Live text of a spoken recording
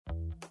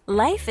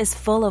Life is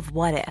full of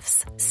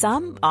what-ifs.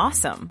 Some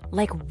awesome,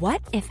 like what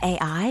if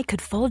AI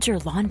could fold your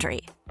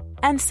laundry?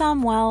 And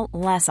some, well,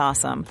 less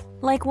awesome,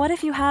 like what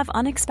if you have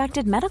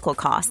unexpected medical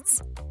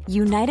costs?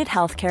 United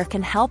Healthcare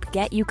can help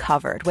get you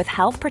covered with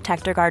Health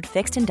Protector Guard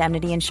fixed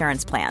indemnity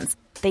insurance plans.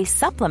 They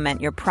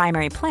supplement your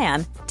primary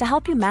plan to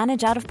help you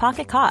manage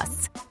out-of-pocket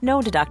costs.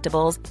 No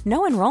deductibles,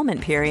 no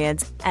enrollment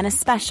periods, and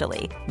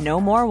especially no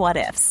more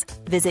what-ifs.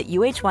 Visit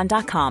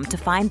uh1.com to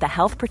find the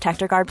Health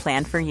Protector Guard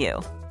plan for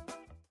you.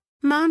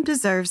 Mom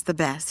deserves the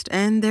best,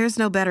 and there's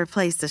no better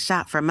place to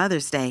shop for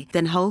Mother's Day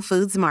than Whole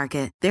Foods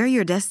Market. They're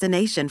your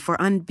destination for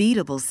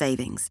unbeatable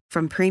savings,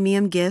 from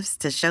premium gifts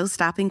to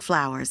show-stopping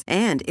flowers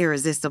and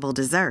irresistible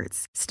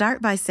desserts.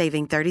 Start by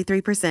saving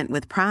 33%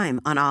 with Prime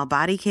on all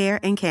body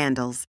care and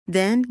candles.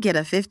 Then get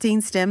a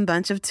 15-stem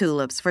bunch of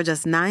tulips for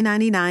just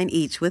 $9.99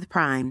 each with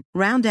Prime.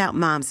 Round out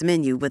Mom's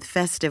menu with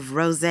festive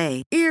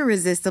rosé,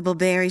 irresistible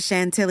berry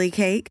chantilly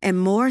cake,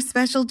 and more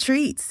special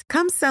treats.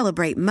 Come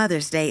celebrate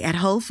Mother's Day at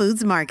Whole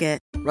Foods Market.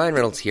 Ryan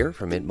Reynolds here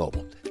from Mint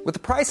Mobile. With the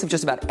price of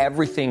just about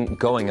everything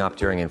going up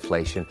during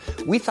inflation,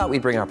 we thought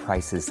we'd bring our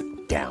prices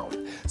down.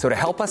 So to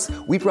help us,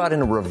 we brought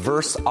in a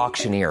reverse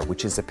auctioneer,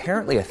 which is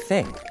apparently a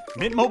thing.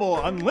 Mint Mobile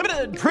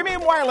Unlimited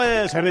Premium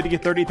Wireless. How to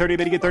get 30, 30,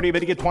 how to get 30, how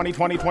to get 20,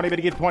 20, 20, how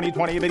to get 20,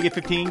 20, how to get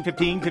 15,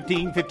 15,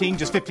 15, 15,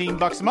 just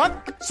 $15 a month?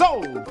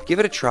 Sold! Give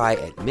it a try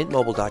at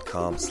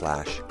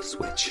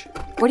mintmobile.com/switch.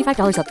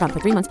 $45 up front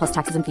for 3 months plus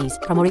taxes and fees.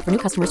 Promo rate for new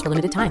customers for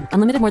limited time.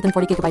 Unlimited more than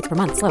 40 gigabytes per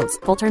month. Slows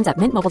full terms at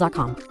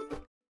mintmobile.com.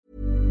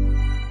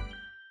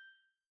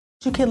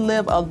 You can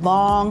live a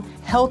long,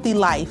 healthy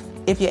life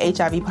if you're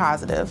HIV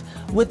positive.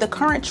 With the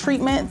current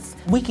treatments,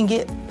 we can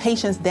get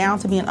patients down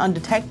to being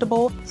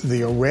undetectable.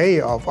 The array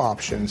of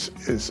options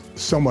is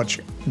so much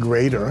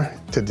greater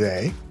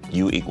today.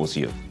 U equals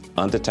U.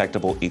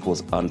 Undetectable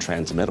equals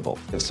untransmittable.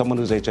 If someone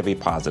who's HIV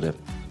positive,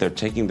 they're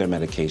taking their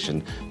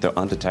medication, they're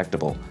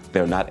undetectable,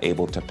 they're not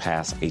able to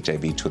pass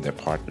HIV to their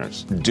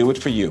partners. Do it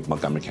for you,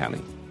 Montgomery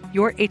County.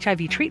 Your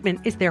HIV treatment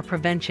is their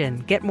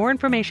prevention. Get more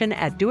information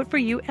at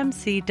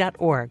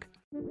doitforyoumc.org.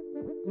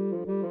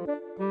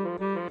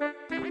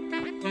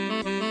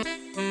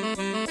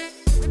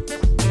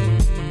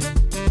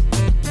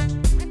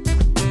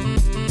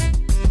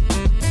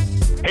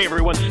 Hey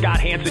everyone, Scott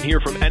Hansen here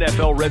from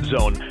NFL Red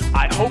Zone.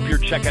 I hope you're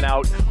checking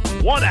out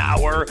 1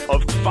 hour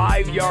of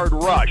 5-Yard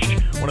Rush,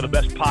 one of the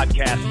best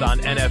podcasts on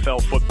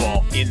NFL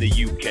football in the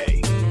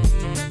UK.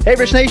 Hey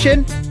Rich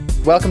Nation,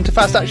 welcome to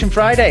Fast Action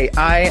Friday.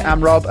 I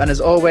am Rob, and as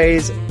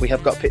always, we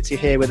have got Pitsy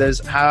here with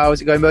us.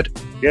 How's it going, bud?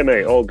 Yeah,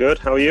 mate, all good.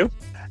 How are you?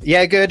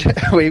 Yeah, good.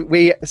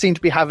 We seem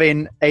to be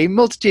having a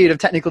multitude of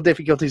technical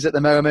difficulties at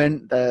the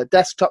moment. The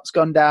desktop's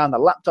gone down, the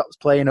laptop's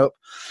playing up.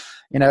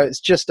 You know, it's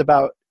just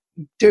about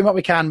doing what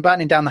we can,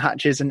 battening down the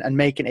hatches and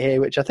making it here,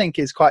 which I think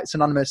is quite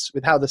synonymous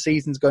with how the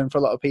season's going for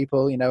a lot of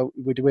people. You know,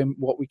 we're doing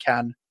what we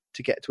can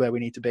to get to where we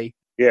need to be.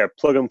 Yeah,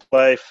 plug and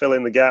play, fill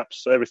in the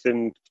gaps,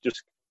 everything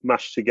just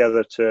mashed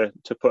together to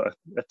put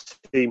a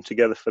team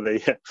together for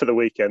the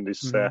weekend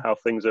is how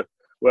things are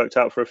worked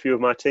out for a few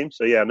of my teams.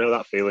 So yeah, I know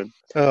that feeling.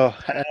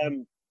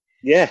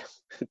 Yeah,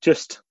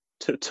 just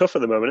tough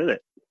at the moment, isn't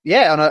it?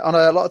 Yeah, on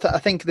a lot of I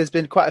think there's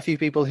been quite a few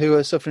people who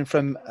are suffering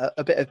from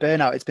a bit of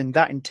burnout. It's been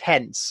that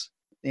intense,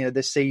 you know,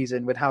 this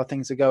season with how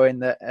things are going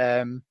that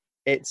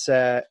it's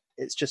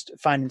just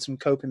finding some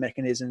coping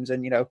mechanisms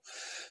and, you know,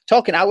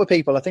 talking out with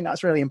people. I think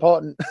that's really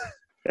important.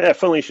 Yeah,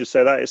 funnily you should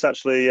say that. It's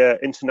actually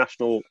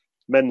International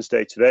Men's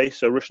Day today.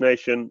 So Rush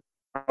Nation,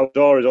 our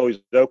door is always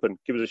open.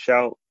 Give us a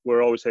shout.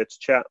 We're always here to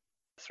chat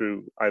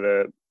through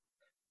either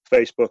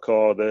Facebook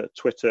or the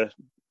Twitter.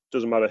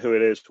 Doesn't matter who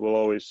it is. We'll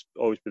always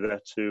be there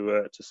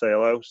to say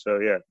hello. So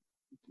yeah,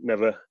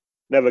 never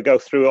go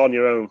through on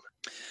your own.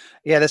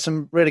 Yeah, there's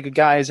some really good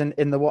guys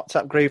in the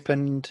WhatsApp group,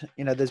 and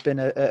you know, there's been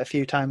a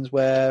few times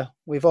where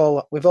we've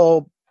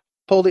all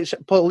pulled each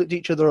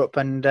other up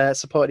and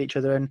supported each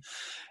other, and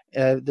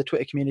the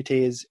Twitter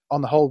community is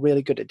on the whole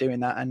really good at doing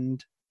that,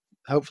 and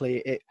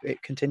hopefully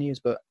it continues.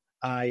 But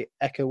I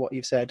echo what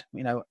you've said.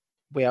 You know,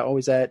 we are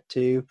always there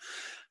to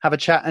have a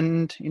chat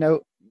and, you know,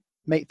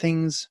 make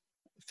things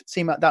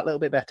seem like that little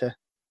bit better.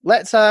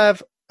 Let's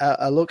have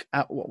a look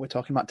at what we're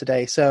talking about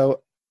today.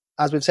 So,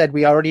 as we've said,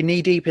 we are already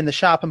knee deep in the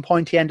sharp and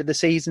pointy end of the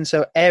season,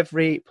 so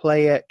every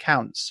player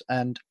counts.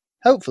 And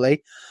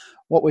hopefully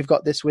what we've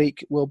got this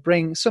week will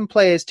bring some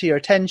players to your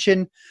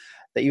attention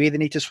that you either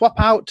need to swap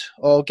out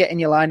or get in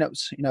your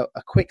lineups, you know,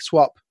 a quick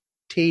swap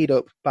teed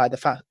up by the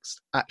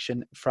Fast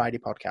Action Friday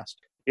podcast.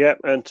 Yeah,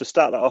 and to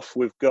start that off,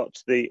 we've got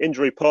the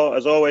injury report,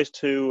 as always,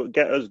 to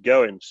get us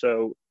going.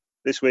 So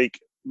this week,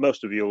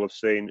 most of you will have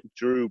seen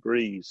Drew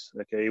Brees.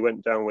 Okay, he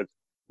went down with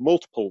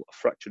multiple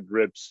fractured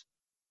ribs,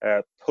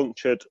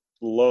 punctured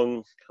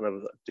lung, kind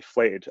of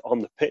deflated on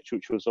the pitch,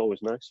 which was always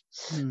nice.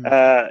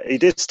 He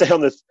did stay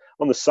on the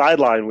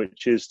sideline,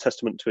 which is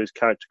testament to his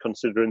character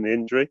considering the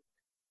injury.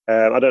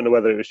 I don't know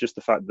whether it was just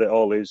the fact that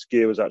all his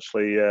gear was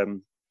actually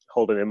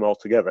holding him all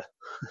together.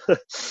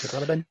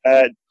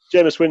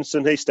 Jameis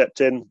Winston, he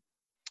stepped in.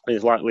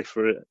 He's likely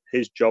for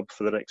his job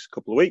for the next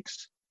couple of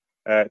weeks.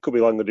 It could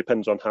be longer,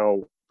 depends on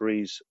how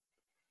Breeze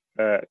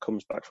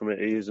comes back from it.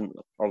 He isn't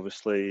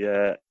obviously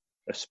a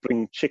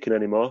spring chicken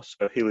anymore,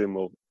 so Helium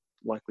will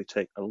likely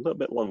take a little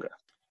bit longer.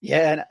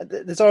 Yeah, and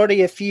there's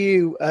already a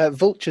few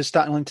vultures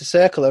starting to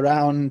circle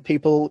around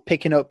people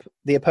picking up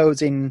the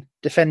opposing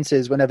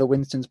defences whenever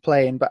Winston's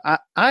playing. But I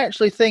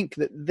actually think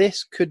that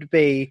this could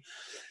be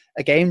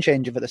a game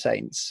changer for the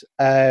Saints.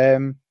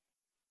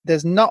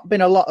 There's not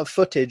been a lot of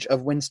footage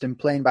of Winston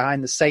playing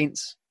behind the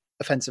Saints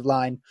offensive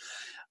line.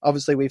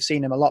 Obviously, we've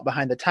seen him a lot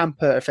behind the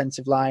Tampa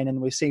offensive line, and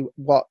we see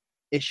what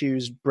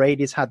issues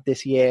Brady's had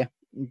this year.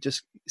 He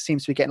just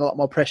seems to be getting a lot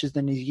more pressures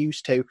than he's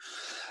used to.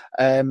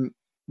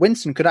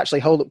 Winston could actually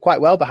hold up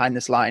quite well behind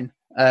this line.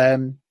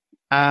 And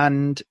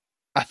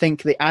I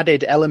think the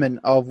added element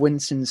of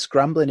Winston's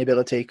scrambling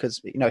ability,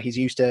 because he's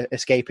used to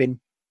escaping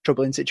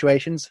troubling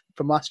situations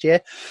from last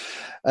year,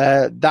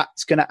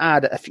 that's going to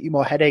add a few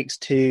more headaches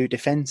to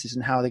defenses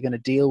and how they're going to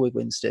deal with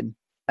Winston.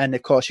 And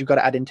of course, you've got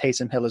to add in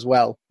Taysom Hill as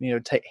well.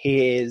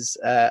 He is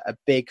a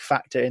big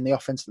factor in the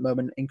offense at the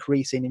moment,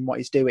 increasing in what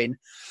he's doing.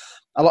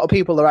 A lot of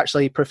people are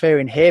actually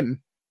preferring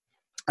him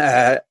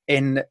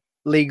in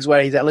leagues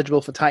where he's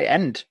eligible for tight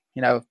end.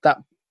 That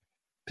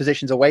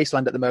position's a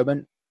wasteland at the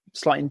moment.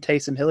 Slotting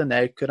Taysom Hill in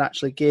there could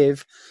actually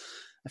give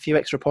a few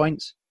extra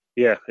points.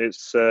 Yeah,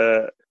 it's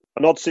an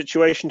odd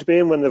situation to be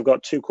in when they've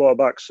got two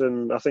quarterbacks,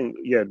 and I think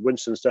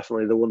Winston's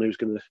definitely the one who's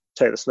going to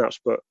take the snaps.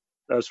 But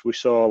as we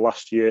saw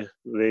last year,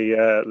 they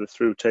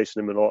threw Taysom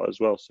him a lot as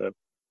well. So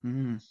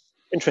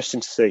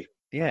interesting to see.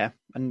 Yeah,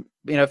 and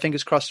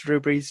fingers crossed Drew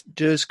Brees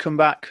does come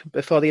back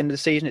before the end of the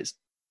season. It's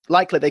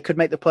likely they could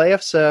make the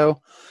playoffs,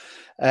 so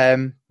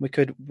they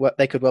could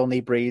well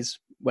need Brees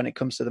when it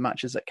comes to the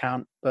matches that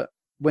count. But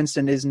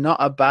Winston is not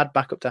a bad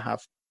backup to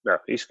have. No,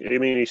 he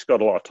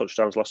scored a lot of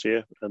touchdowns last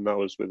year, and that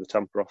was with the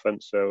Tampa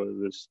offense. So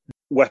there's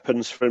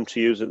weapons for him to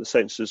use at the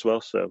Saints as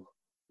well. So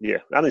yeah,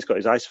 and he's got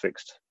his eyes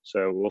fixed.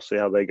 So we'll see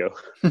how they go.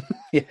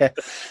 Yeah,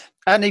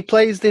 and he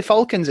plays the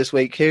Falcons this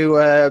week, who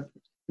are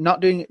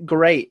not doing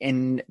great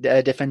in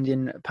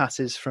defending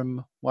passes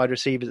from wide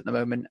receivers at the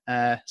moment.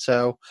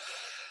 So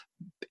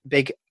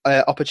big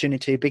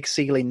opportunity, big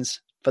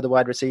ceilings for the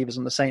wide receivers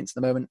on the Saints at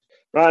the moment.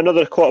 Right,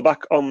 another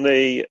quarterback on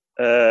the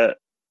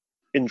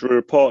injury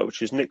report,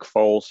 which is Nick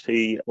Foles.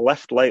 He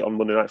left late on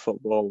Monday Night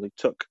Football. He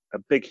took a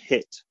big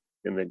hit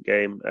in the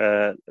game.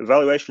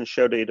 Evaluation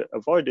showed he'd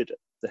avoided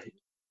the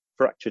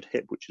fractured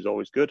hip, which is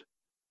always good.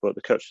 But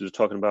the coaches are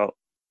talking about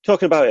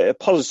it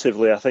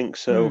positively, I think.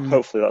 So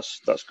hopefully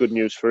that's good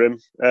news for him.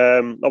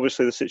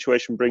 Obviously, the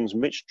situation brings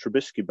Mitch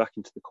Trubisky back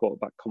into the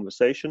quarterback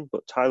conversation,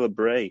 but Tyler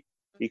Bray,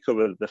 he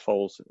covered the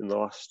Foles in the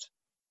last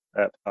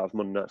part of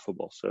Monday Night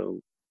Football.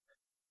 So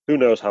who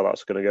knows how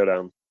that's going to go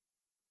down.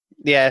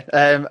 Yeah,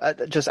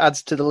 it just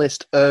adds to the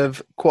list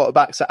of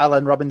quarterbacks that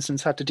Allen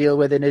Robinson's had to deal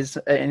with in his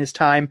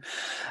time.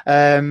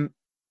 It's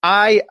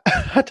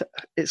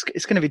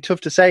going to be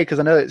tough to say because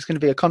I know it's going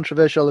to be a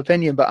controversial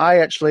opinion, but I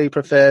actually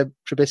prefer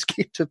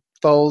Trubisky to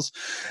Foles,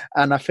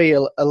 and I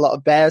feel a lot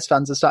of Bears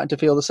fans are starting to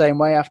feel the same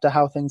way after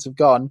how things have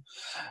gone.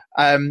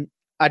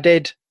 I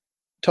did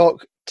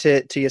talk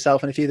to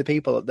yourself and a few of the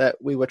people that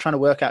we were trying to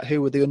work out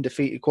who were the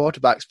undefeated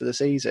quarterbacks for the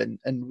season,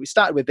 and we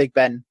started with Big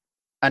Ben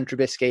and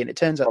Trubisky, and it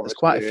turns out there's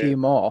quite a few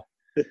more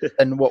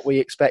than what we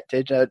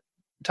expected.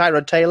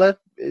 Tyrod Taylor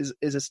is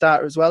a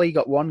starter as well. He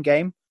got one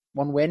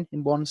win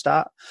in one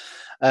start.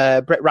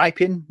 Brett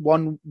Rypien,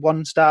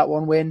 one start,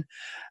 one win.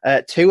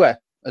 Tua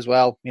as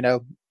well.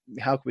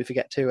 How could we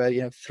forget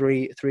Tua?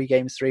 Three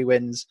games, 3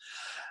 wins.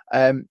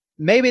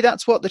 Maybe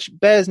that's what the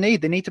Bears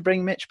need. They need to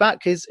bring Mitch back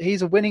because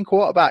he's a winning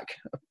quarterback,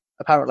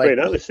 apparently.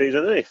 3-0 this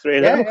season, isn't he?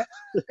 3-0.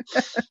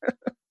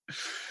 Yeah.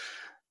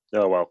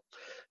 Oh, well.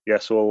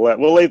 Yes,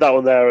 we'll leave that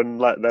one there and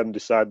let them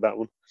decide that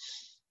one.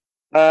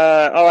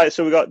 All right,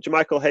 so we got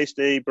Jermichael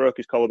Hasty, broke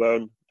his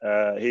collarbone.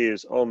 He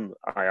is on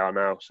IR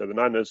now. So the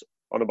Niners,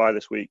 on a bye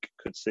this week,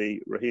 could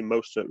see Raheem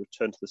Mostert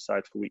return to the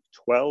side for week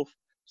 12.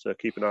 So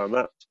keep an eye on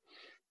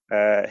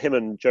that. Him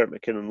and Jerick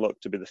McKinnon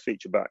look to be the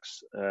feature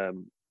backs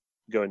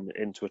going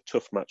into a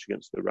tough match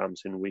against the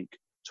Rams in week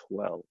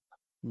 12.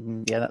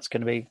 Yeah, that's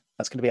going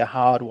to be a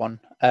hard one.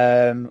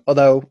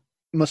 Although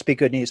must be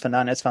good news for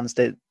Niners fans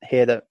to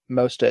hear that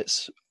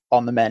Mostert's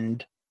on the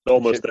mend.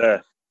 Almost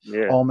there.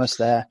 Yeah. Almost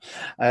there.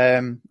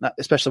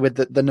 Especially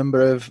with the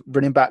number of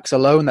running backs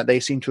alone that they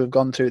seem to have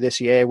gone through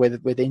this year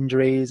with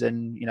injuries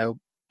and,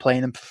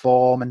 playing them for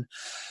form.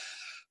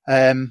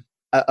 And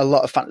a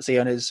lot of fantasy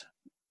owners,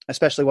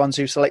 especially ones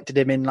who selected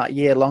him in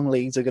year-long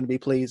leagues, are going to be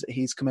pleased that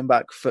he's coming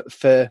back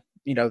for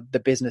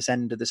the business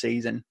end of the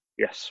season.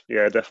 Yes,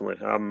 yeah,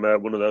 definitely. I'm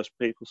one of those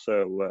people.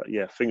 So,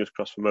 fingers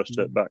crossed for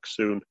Mostert back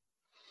soon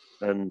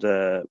and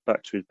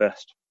back to his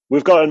best.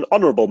 We've got an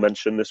honourable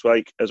mention this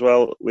week as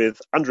well with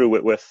Andrew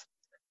Whitworth.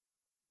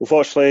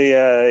 Unfortunately,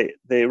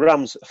 the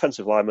Rams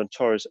offensive lineman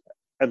tore his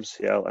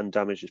MCL and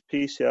damaged his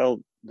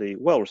PCL. The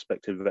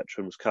well-respected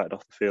veteran was carted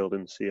off the field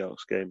in the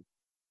Seahawks game,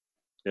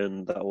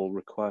 and that will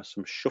require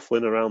some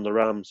shuffling around the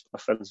Rams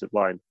offensive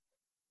line.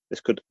 This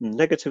could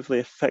negatively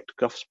affect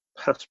Goff's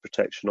pass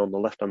protection on the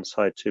left-hand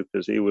side too,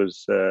 because he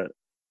was a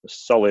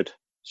solid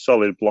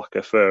solid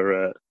blocker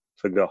for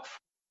Goff.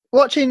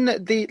 Watching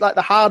the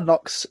Hard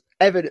Knocks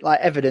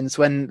evidence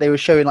when they were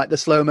showing like the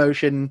slow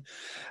motion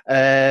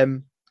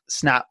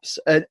snaps,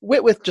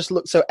 Whitworth just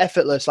looked so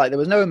effortless. Like there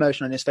was no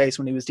emotion on his face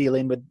when he was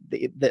dealing with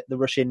the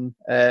rushing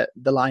the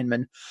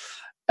lineman.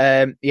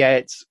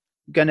 It's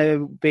going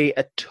to be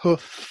a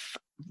tough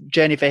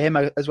journey for him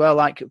as well.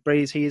 Like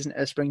Breeze, he isn't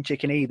a spring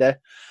chicken either.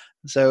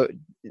 So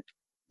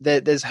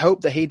there's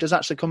hope that he does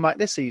actually come back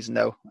this season,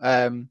 though,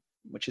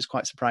 which is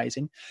quite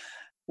surprising.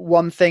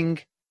 One thing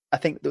I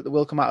think that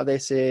will come out of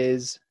this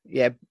is,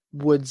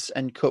 Woods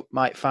and Kupp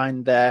might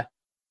find their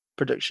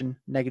production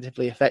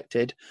negatively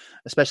affected,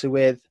 especially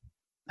with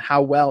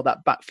how well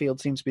that backfield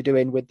seems to be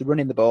doing with the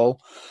running the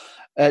ball.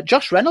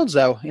 Josh Reynolds,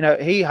 though,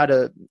 he had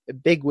a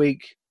big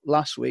week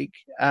last week,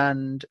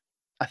 and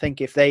I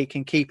think if they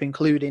can keep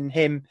including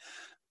him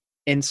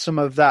in some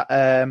of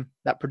that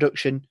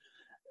production,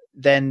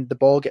 then the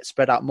ball gets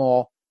spread out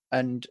more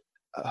and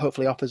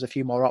hopefully offers a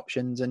few more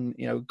options. And,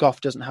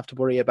 Goff doesn't have to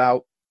worry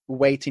about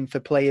waiting for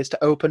players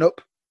to open up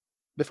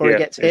before he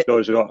gets hit.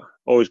 He's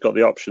always got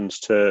the options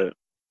to.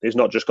 He's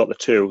not just got the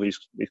two. He's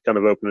kind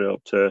of opening it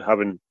up to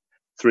having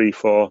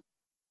 3-4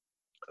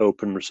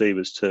 open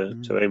receivers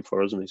to aim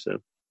for, isn't he? So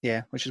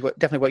yeah, which is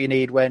definitely what you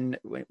need when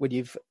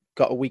you've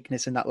got a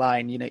weakness in that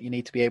line. You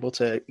need to be able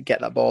to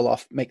get that ball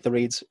off, make the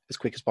reads as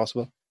quick as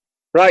possible.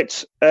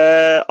 Right.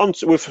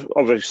 We've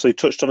obviously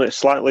touched on it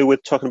slightly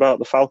with talking about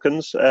the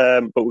Falcons,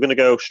 but we're going to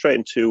go straight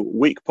into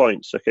weak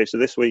points. Okay, so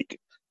this week,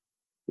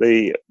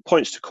 the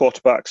points to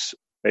quarterbacks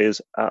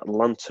is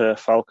Atlanta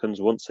Falcons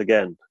once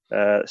again.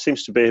 It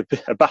seems to be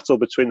a battle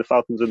between the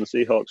Falcons and the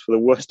Seahawks for the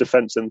worst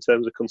defense in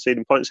terms of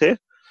conceding points here.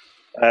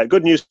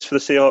 Good news for the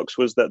Seahawks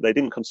was that they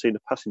didn't concede a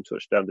passing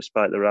touchdown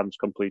despite the Rams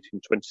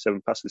completing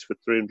 27 passes for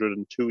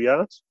 302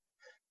 yards.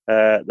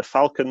 The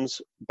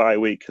Falcons' bye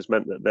week has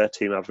meant that their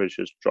team average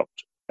has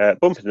dropped,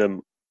 bumping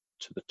them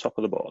to the top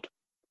of the board.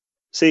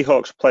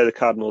 Seahawks play the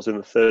Cardinals in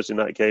the Thursday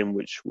night game,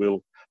 which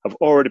will have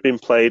already been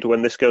played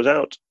when this goes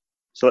out.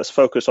 So let's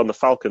focus on the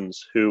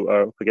Falcons, who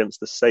are up against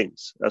the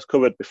Saints. As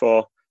covered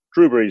before,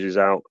 Drew Brees is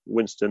out,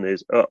 Winston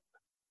is up.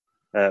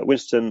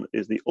 Winston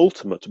is the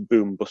ultimate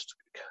boom-bust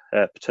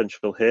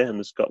potential here and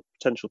has got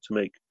potential to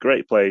make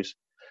great plays,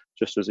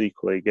 just as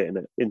equally getting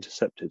it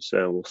intercepted.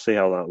 So we'll see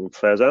how that one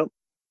fares out.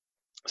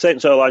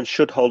 Saints O-line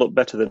should hold up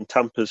better than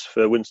Tampa's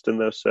for Winston,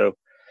 though, so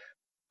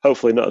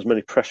hopefully not as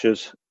many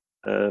pressures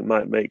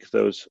might make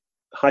those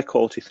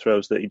high-quality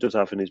throws that he does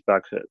have in his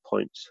bag at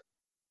points.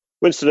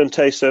 Winston and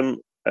Taysom,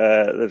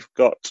 they've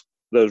got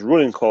those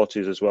running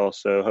qualities as well,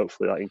 so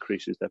hopefully that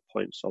increases their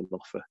points on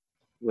offer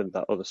with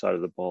that other side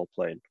of the ball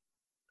playing.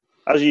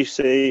 As you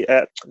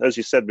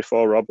said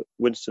before, Rob,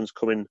 Winston's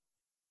coming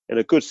in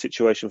a good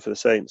situation for the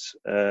Saints,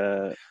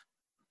 and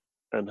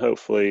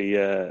hopefully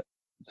the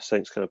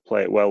Saints kind of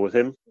play it well with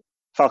him.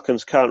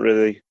 Falcons can't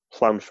really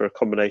plan for a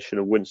combination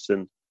of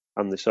Winston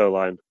and this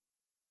O-line,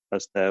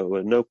 as there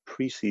were no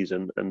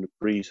preseason and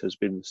Breeze has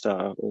been the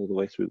starter all the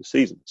way through the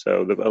season.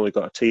 So they've only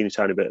got a teeny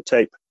tiny bit of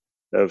tape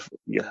of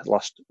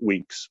last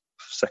week's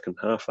second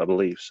half, I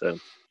believe. So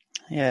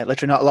yeah,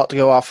 literally not a lot to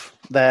go off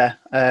there.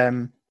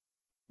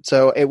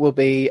 So it will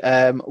be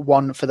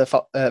one for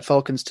the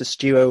Falcons to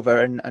stew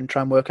over and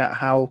try and work out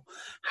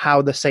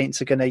how the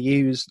Saints are going to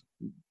use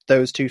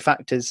those two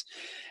factors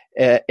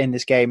in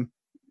this game.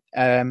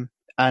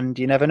 And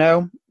you never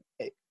know.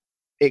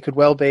 It could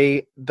well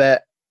be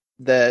that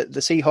the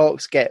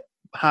Seahawks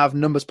have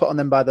numbers put on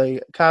them by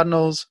the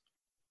Cardinals.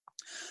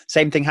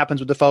 Same thing happens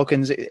with the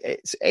Falcons.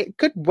 It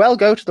could well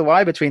go to the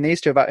wire between these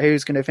two about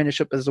who's going to finish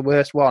up as the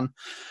worst one.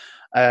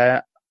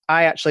 I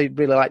actually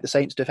really like the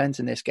Saints' defense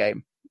in this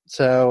game.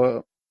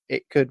 So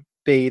it could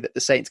be that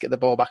the Saints get the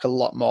ball back a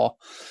lot more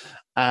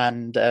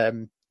and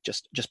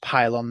just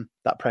pile on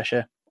that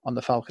pressure on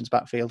the Falcons'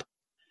 backfield.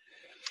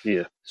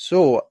 Yeah.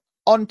 So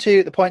on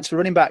to the points for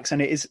running backs,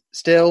 and it is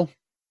still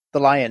the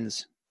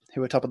Lions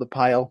who are top of the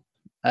pile.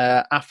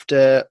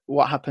 After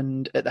what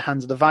happened at the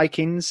hands of the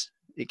Vikings,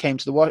 it came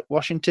to the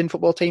Washington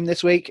football team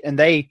this week, and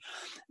they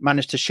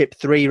managed to ship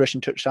 3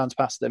 rushing touchdowns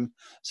past them.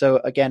 So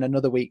again,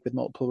 another week with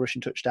multiple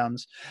rushing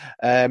touchdowns.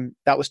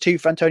 That was 2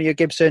 for Antonio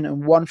Gibson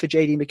and 1 for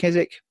J.D.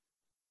 McKissic.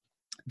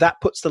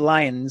 That puts the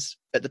Lions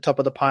at the top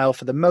of the pile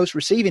for the most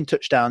receiving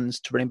touchdowns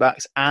to running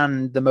backs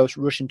and the most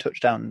rushing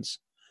touchdowns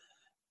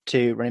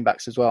to running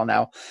backs as well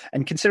now.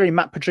 And considering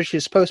Matt Patricia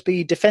is supposed to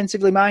be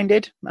defensively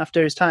minded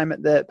after his time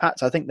at the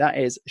Pats, I think that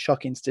is a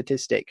shocking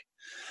statistic.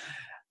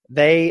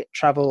 They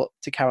travel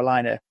to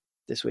Carolina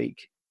this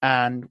week,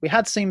 and we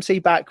had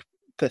CMC back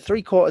for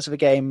 3/4 of a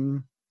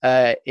game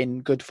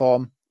in good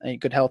form, in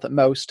good health at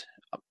most.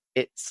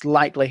 It's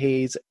likely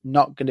he's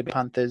not going to be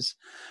Panthers'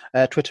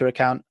 Twitter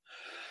account,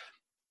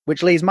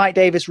 which leaves Mike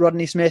Davis,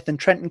 Rodney Smith, and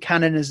Trenton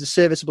Cannon as the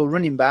serviceable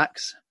running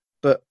backs.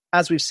 But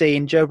as we've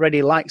seen, Joe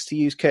Brady likes to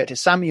use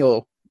Curtis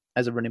Samuel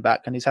as a running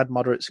back, and he's had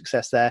moderate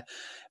success there,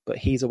 but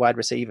he's a wide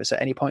receiver, so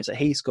any points that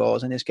he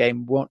scores in this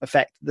game won't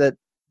affect the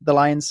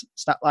Lions'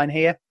 stat line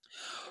here.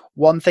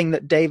 One thing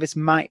that Davis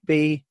might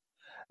be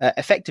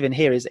effective in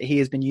here is that he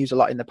has been used a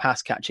lot in the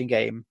pass catching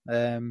game.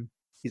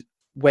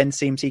 when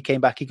CMC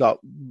came back, he got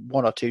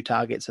 1 or 2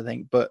 targets, I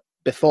think. But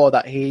before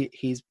that,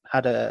 he's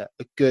had a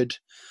good,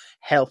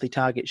 healthy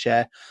target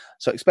share.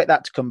 So expect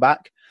that to come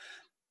back.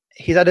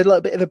 He's had a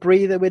little bit of a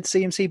breather with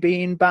CMC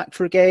being back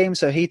for a game,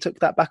 so he took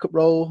that backup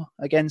role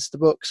against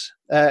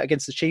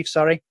the Chiefs,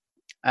 sorry.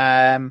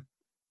 And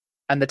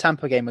the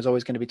Tampa game was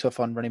always going to be tough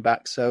on running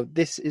back. So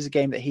this is a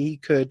game that he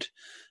could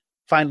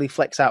finally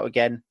flex out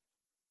again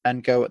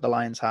and go at the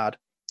Lions hard.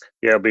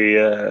 Yeah, it'll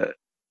be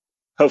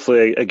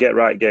hopefully a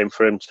get-right game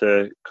for him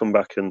to come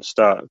back and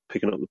start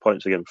picking up the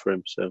points again for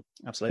him. So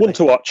absolutely.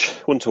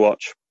 One to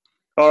watch.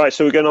 All right,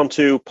 so we're going on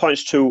to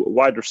points to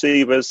wide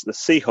receivers. The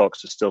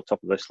Seahawks are still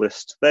top of this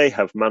list. They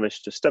have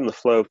managed to stem the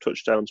flow of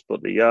touchdowns,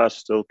 but the yards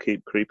still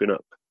keep creeping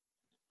up.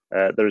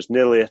 There is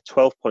nearly a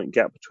 12-point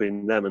gap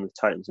between them and the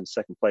Titans in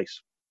second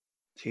place.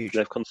 Huge.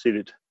 They've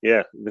conceded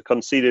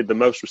the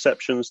most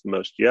receptions, the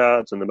most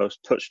yards, and the most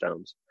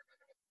touchdowns.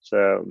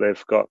 So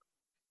they've got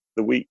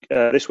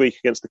this week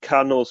against the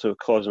Cardinals, who are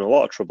causing a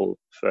lot of trouble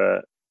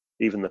for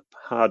even the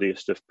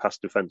hardiest of pass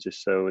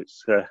defenses. So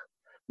it's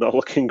not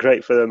looking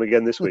great for them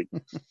again this week.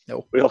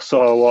 No. We all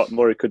saw what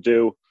Murray could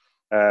do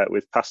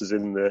with passes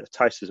in the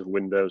tightest of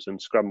windows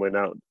and scrambling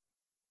out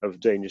of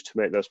danger to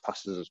make those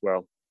passes as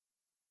well.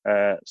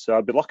 So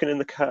I'll be locking in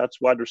the Cards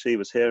wide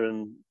receivers here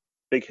and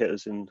big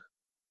hitters in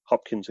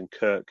Hopkins and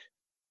Kirk.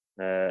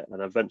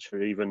 And I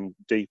venture even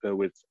deeper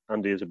with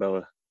Andy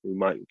Isabella, who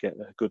might get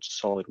a good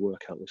solid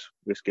workout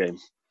this game.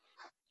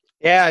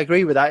 Yeah, I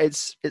agree with that.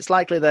 It's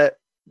likely that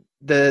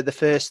the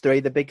first three,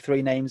 the big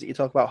three names that you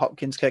talk about,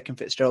 Hopkins, Kirk and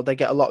Fitzgerald, they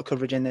get a lot of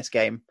coverage in this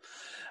game.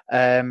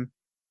 And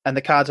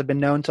the Cards have been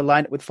known to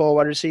line up with 4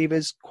 wide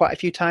receivers quite a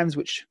few times,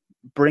 which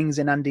brings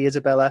in Andy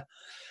Isabella.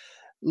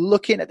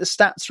 Looking at the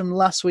stats from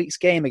last week's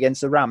game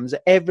against the Rams,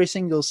 every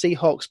single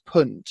Seahawks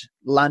punt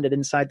landed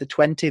inside the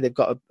 20. They've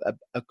got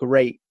a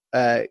great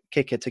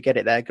kicker to get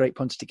it there, great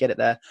punter to get it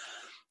there.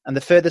 And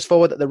the furthest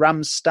forward that the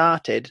Rams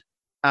started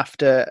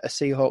after a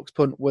Seahawks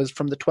punt was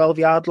from the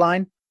 12-yard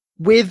line.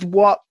 With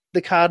what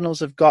the Cardinals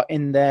have got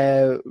in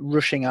their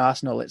rushing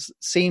arsenal, it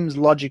seems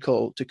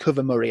logical to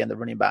cover Murray and the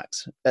running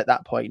backs at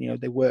that point.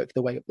 They work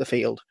their way up the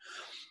field.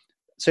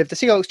 So if the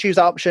Seahawks choose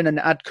that option and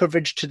add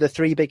coverage to the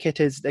 3 big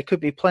hitters, there could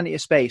be plenty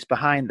of space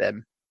behind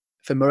them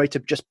for Murray to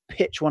just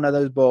pitch one of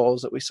those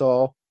balls that we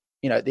saw,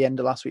 at the end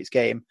of last week's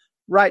game,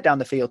 right down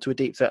the field to a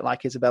deep threat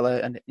like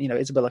Isabella. And,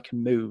 Isabella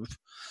can move.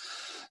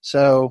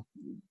 So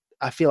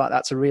I feel like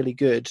that's a really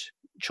good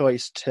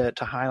choice to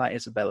highlight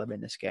Isabella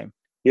in this game.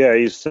 Yeah,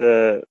 he's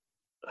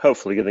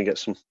hopefully going to get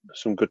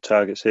some good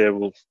targets here.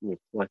 We'll,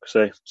 like I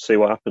say, see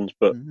what happens.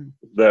 But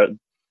that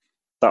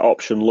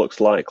option looks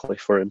likely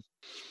for him.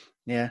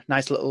 Yeah,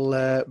 nice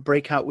little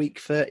breakout week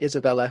for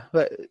Isabella.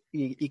 But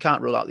you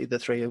can't rule out the other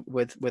 3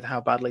 with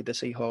how badly the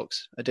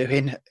Seahawks are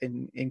doing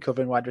in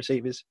covering wide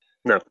receivers.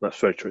 No, that's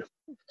very true.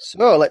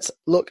 So let's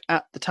look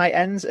at the tight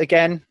ends.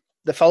 Again,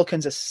 the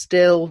Falcons are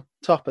still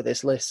top of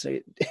this list. So,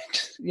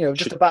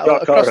 just a battle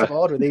across the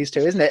board with these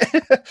two, isn't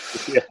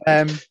it?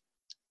 Yeah.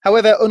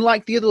 However,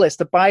 unlike the other list,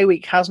 the bye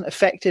week hasn't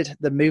affected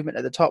the movement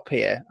at the top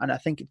here. And I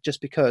think it's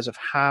just because of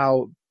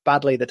how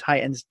badly the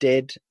Titans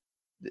did,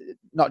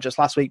 not just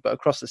last week, but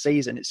across the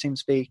season. It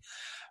seems to be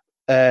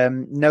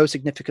no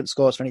significant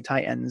scores for any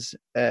tight ends,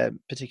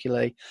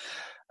 particularly.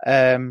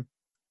 The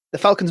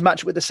Falcons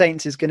matchup with the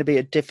Saints is going to be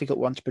a difficult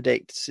one to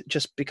predict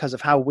just because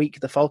of how weak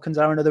the Falcons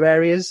are in other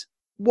areas.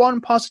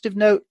 One positive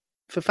note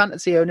for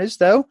fantasy owners,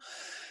 though,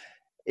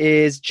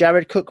 is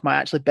Jared Cook might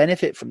actually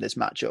benefit from this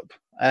matchup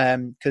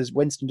because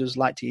Winston does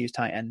like to use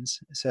tight ends.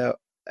 So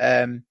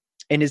in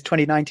his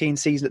 2019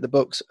 season at the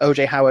Bucs,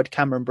 O.J. Howard,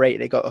 Cameron Brate,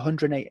 they got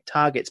 108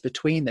 targets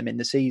between them in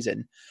the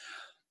season.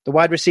 The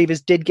wide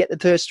receivers did get the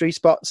first 3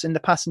 spots in the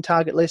passing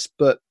target list,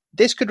 but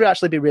this could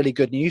actually be really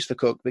good news for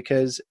Cook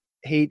because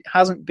he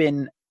hasn't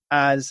been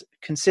as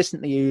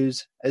consistently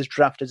used as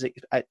drafters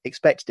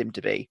expected him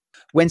to be.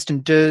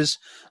 Winston does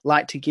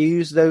like to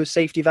use those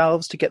safety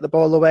valves to get the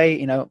ball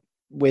away.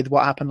 With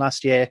what happened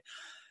last year,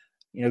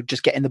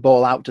 just getting the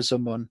ball out to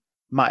someone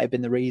might have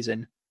been the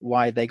reason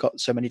why they got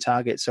so many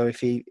targets. So if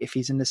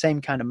he's in the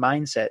same kind of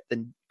mindset,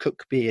 then Cook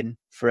could be in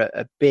for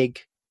a big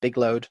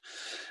load.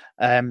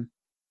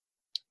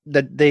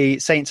 The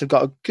Saints have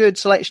got a good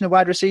selection of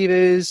wide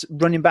receivers,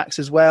 running backs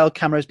as well.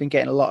 Camara's been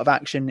getting a lot of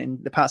action in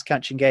the pass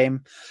catching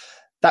game.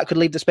 That could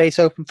leave the space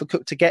open for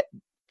Cook to get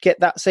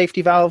that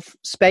safety valve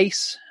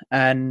space.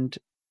 And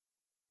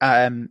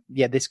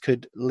this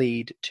could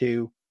lead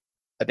to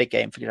a big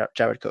game for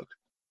Jared Cook.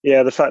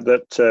 Yeah, the fact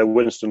that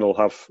Winston will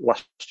have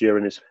last year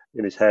in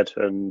his head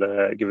and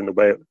giving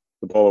the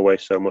ball away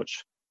so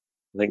much,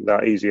 I think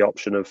that easy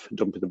option of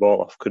dumping the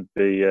ball off could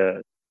be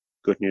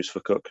good news for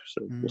Cook.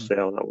 So we'll see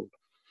how that one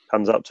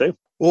pans out too.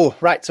 Oh,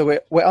 right. So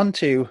we're on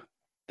to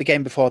the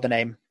game before the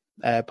name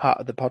part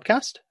of the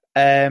podcast.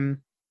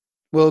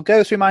 We'll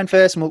go through mine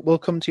first and we'll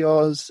come to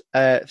yours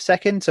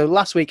second. So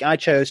last week I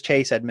chose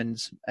Chase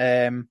Edmonds.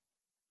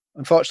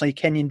 Unfortunately,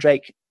 Kenyon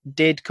Drake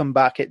did come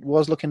back. It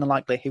was looking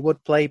unlikely he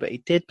would play, but he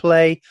did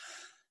play.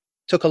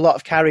 Took a lot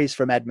of carries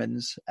from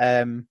Edmonds.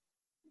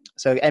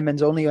 So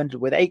Edmonds only ended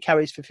with 8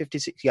 carries for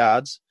 56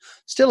 yards.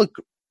 Still a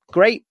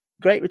great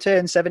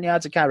return, 7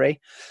 yards a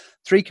carry.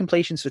 3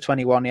 completions for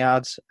 21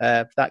 yards.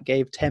 That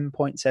gave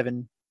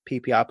 10.7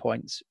 PPR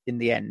points in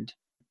the end.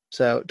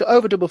 So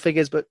over double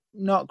figures, but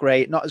not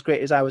great. Not as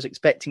great as I was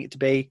expecting it to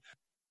be.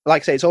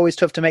 Like I say, it's always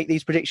tough to make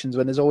these predictions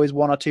when there's always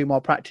 1 or 2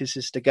 more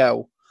practices to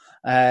go.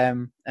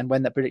 And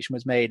when that prediction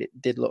was made, it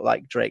did look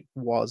like Drake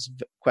was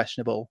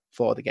questionable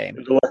for the game.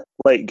 It was a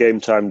late game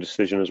time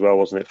decision as well,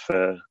 wasn't it,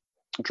 for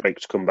Drake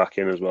to come back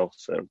in as well?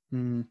 So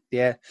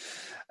yeah.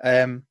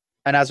 And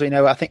as we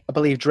know, I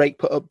believe Drake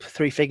put up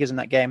 3 figures in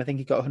that game. I think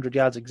he got 100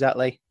 yards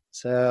exactly.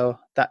 So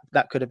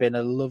that could have been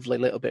a lovely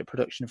little bit of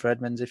production for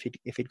Edmonds if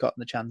he'd gotten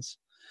the chance.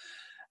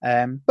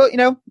 But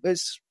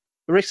it's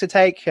a risk to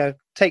take.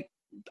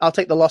 I'll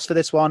take the loss for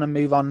this one and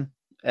move on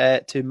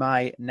to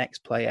my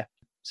next player.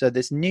 So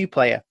this new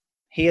player,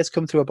 he has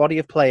come through a body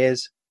of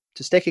players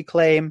to stake a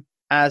claim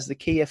as the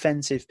key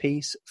offensive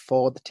piece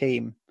for the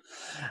team.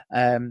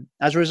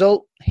 As a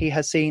result, he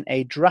has seen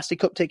a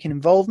drastic uptick in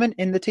involvement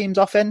in the team's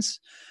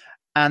offense,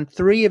 and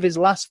 3 of his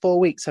last 4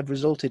 weeks have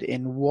resulted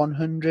in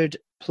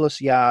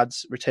 100-plus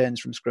yards returns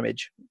from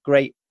scrimmage.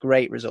 Great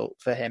result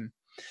for him.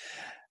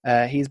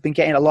 He's been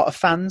getting a lot of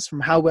fans from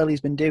how well he's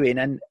been doing,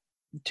 and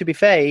to be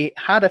fair, he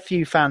had a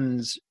few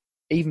fans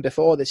even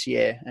before this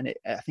year, and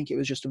I think it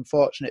was just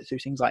unfortunate through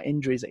things like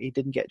injuries that he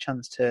didn't get a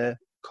chance to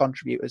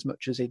contribute as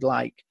much as he'd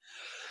like.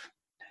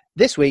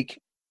 This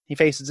week, he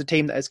faces a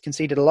team that has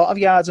conceded a lot of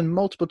yards and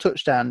multiple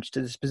touchdowns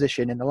to this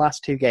position in the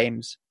last 2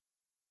 games,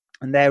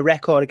 and their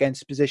record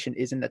against the position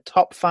is in the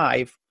top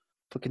 5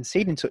 for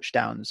conceding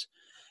touchdowns,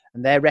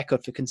 and their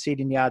record for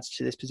conceding yards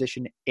to this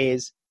position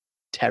is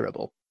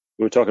terrible.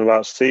 We were talking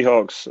about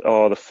Seahawks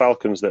or the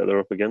Falcons that they're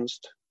up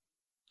against.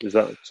 Is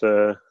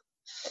that...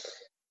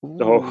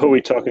 Or are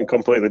we talking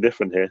completely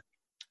different here?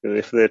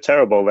 If they're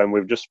terrible, then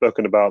we've just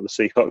spoken about the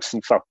Seahawks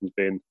and Falcons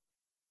being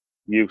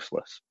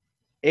useless.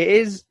 It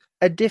is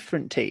a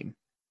different team.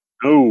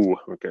 Oh,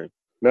 okay.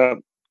 No,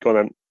 go on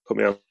then. Put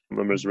me out of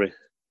my misery.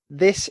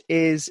 This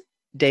is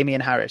Damian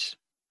Harris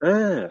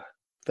for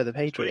the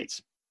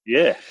Patriots.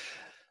 Yeah.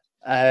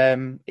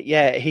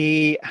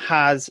 He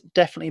has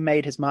definitely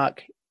made his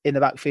mark in the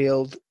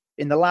backfield.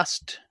 In the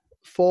last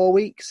 4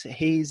 weeks,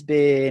 he's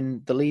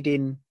been the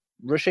leading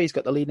rusher. He's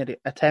got the leading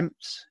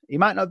attempts. He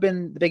might not have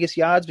been the biggest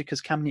yards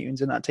because Cam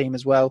Newton's in that team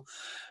as well,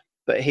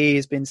 but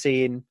he's been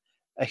seeing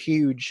a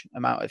huge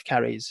amount of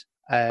carries.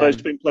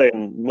 He's been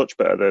playing much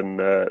better than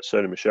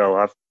Sony Michel.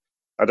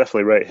 I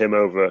definitely rate him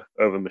over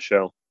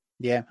Michel.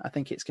 Yeah, I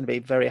think it's going to be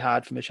very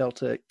hard for Michel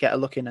to get a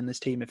look in this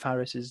team if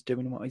Harris is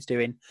doing what he's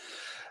doing.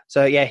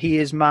 So yeah, he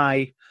is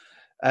my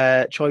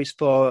choice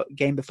for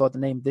game before the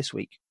name this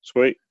week.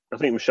 Sweet. I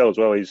think Michel as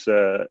well.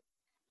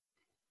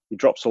 He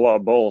drops a lot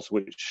of balls,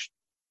 which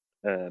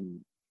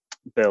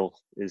Bill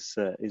is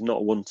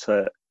not one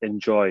to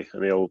enjoy,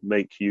 and he'll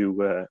make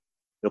you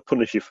he'll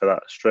punish you for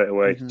that straight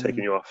away,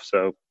 taking you off.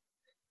 So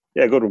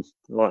yeah, good one.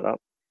 I like that.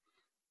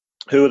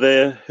 Who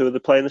are they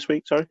playing this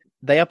week? Sorry,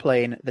 they are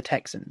playing the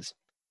Texans.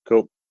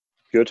 Cool,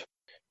 good.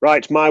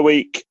 Right, my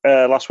week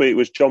last week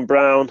was John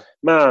Brown.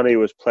 Man, he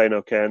was playing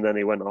okay, and then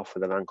he went off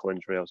with an ankle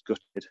injury. I was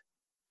gutted.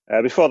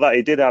 Before that,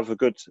 he did have a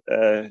good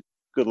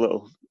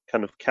little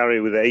kind of carry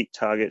with 8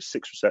 targets,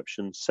 6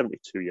 receptions,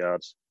 72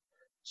 yards.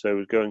 So it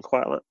was going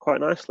quite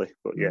nicely,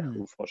 but yeah,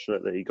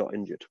 unfortunately he got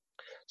injured.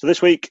 So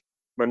this week,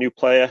 my new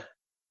player,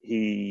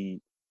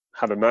 he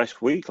had a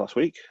nice week last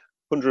week,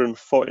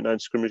 149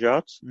 scrimmage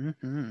yards.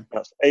 Mm-hmm.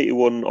 That's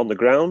 81 on the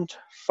ground,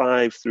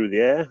 5 through the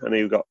air, and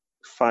he got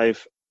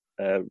 5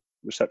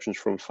 receptions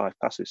from 5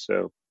 passes.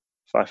 So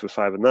 5 for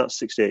 5, and that's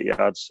 68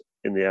 yards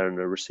in the air and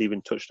a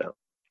receiving touchdown.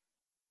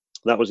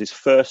 That was his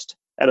first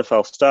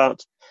NFL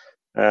start,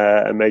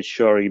 and made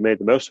sure he made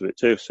the most of it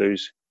too. So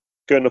he's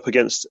going up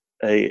against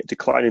a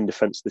declining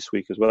defence this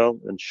week as well.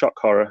 And shock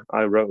horror,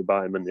 I wrote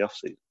about him in the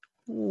off-season.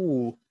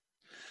 Ooh.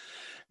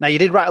 Now, you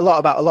did write a lot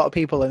about a lot of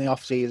people in the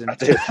off-season. I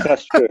did,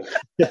 that's true.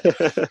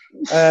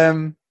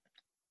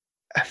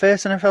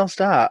 First NFL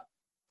start.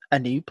 A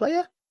new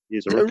player?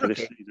 He's a rookie this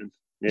season.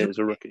 Yeah, he's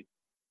a rookie.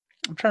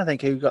 I'm trying to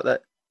think who got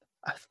that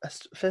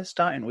first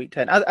start in week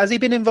 10. Has he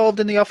been involved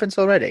in the offense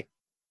already?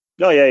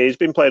 Oh, yeah, he's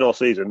been playing all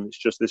season. It's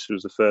just this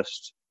was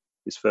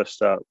his first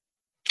start.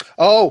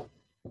 Oh,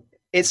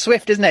 it's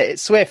Swift, isn't it?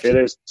 It's Swift. It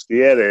is.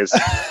 Yeah, it is.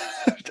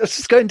 I was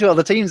just going to all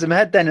the teams in my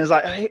head then. It was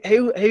like,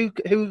 who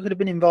could have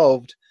been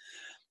involved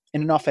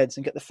in an offense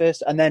and get the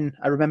first? And then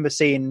I remember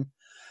seeing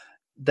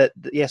that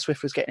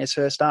Swift was getting his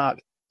first start.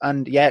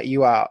 And yeah,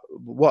 you are.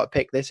 What a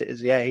pick this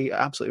is. Yeah, you're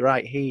absolutely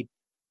right. He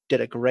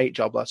did a great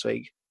job last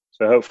week.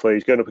 So hopefully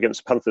he's going up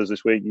against the Panthers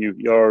this week.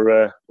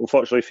 You're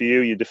unfortunately for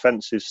you, your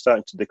defence is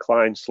starting to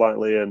decline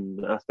slightly,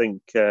 and I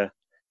think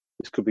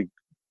this could be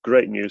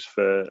great news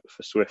for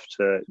Swift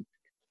to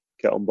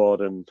get on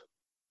board and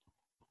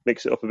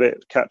mix it up a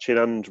bit, catching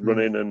and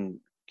running, and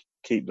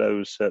keep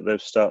those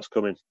starts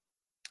coming.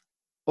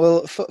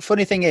 Well,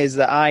 funny thing is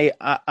that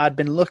I'd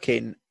been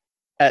looking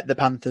at the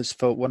Panthers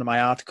for one of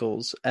my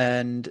articles,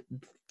 and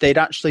they'd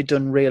actually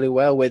done really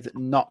well with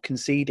not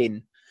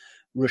conceding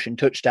rushing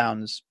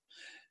touchdowns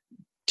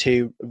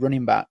to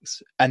running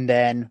backs, and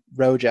then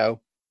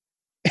Rojo,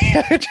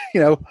 a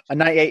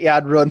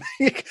 98-yard run.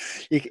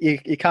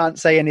 you can't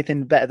say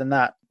anything better than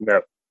that.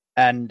 No.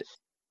 And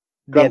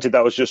granted,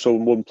 that was just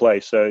on one play,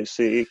 so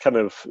it kind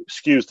of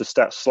skews the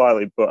stats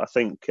slightly. But I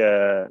think,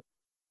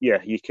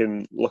 you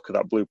can look at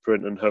that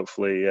blueprint and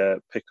hopefully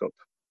pick up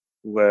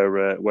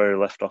where he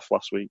left off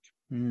last week.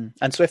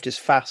 And Swift is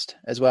fast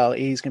as well.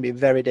 He's going to be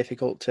very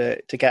difficult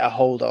to get a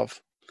hold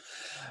of.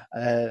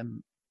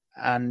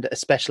 And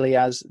especially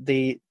as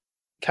the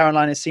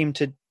Carolina seem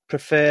to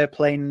prefer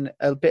playing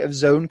a bit of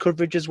zone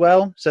coverage as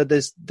well. So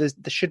there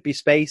should be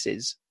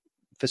spaces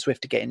for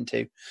Swift to get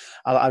into.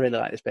 I really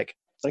like this pick.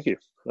 Thank you.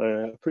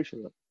 I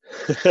appreciate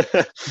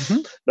that.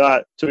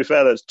 No, to be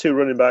fair, there's two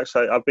running backs.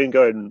 I've been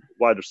going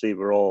wide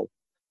receiver all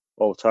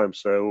the time.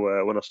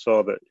 So when I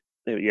saw that,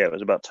 it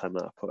was about time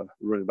that I put a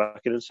running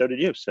back in, and so did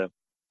you. So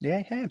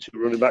yeah. Two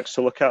running backs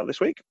to look at this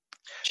week.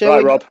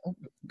 Rob,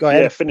 go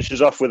ahead. Yeah,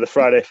 finishes off with the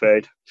Friday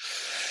fade.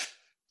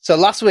 So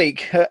last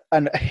week,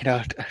 and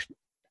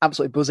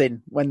absolutely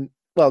buzzing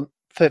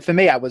for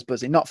me, I was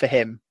buzzing, not for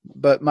him,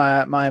 but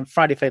my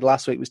Friday fade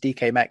last week was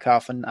DK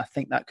Metcalf, and I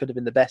think that could have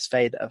been the best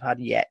fade that I've had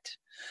yet.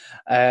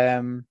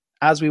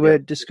 As we were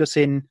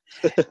discussing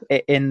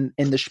in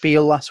the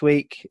spiel last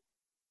week,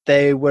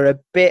 they were a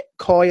bit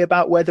coy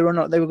about whether or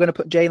not they were going to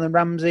put Jalen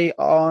Ramsey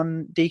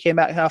on DK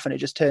Metcalf, and it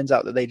just turns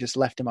out that they just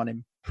left him on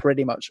him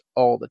pretty much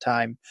all the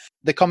time.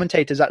 The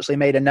commentators actually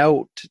made a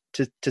note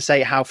to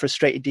say how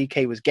frustrated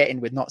DK was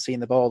getting with not seeing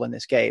the ball in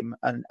this game,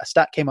 and a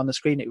stat came on the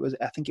screen.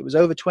 I think it was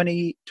over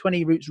 20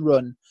 routes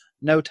run,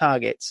 no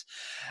targets,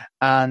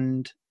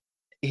 and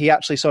he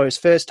actually saw his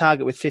first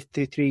target with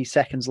 53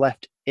 seconds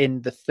left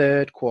in the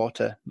third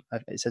quarter.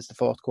 It says the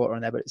fourth quarter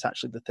on there, but it's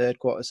actually the third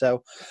quarter.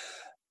 So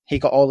he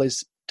got all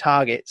his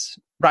targets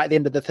right at the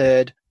end of the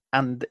third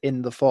and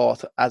in the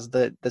fourth as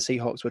the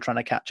Seahawks were trying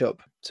to catch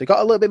up. So he got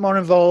a little bit more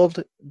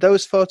involved.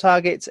 Those 4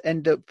 targets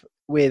end up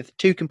with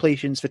 2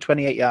 completions for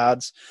 28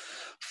 yards,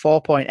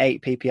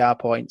 4.8 PPR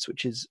points,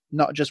 which is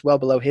not just well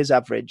below his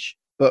average,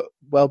 but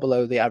well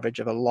below the average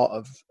of a lot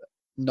of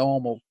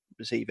normal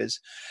receivers.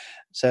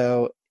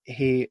 So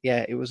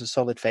it was a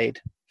solid fade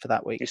for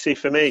that week. You see,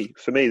 for me,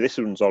 this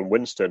one's on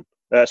Wilson,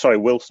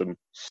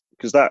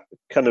 because that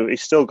kind of,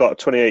 he's still got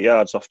 28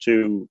 yards off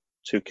two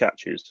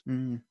catches.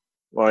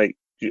 Like,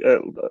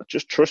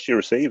 just trust your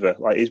receiver.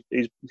 Like,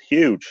 he's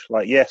huge.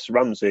 Like, yes,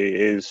 Ramsey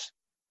is,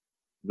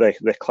 they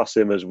class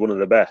him as one of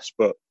the best,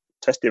 but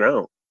test him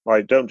out.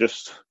 Like, don't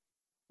just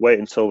wait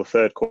until the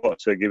third quarter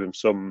to give him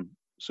some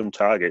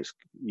targets.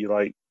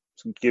 You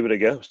give it a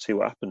go, see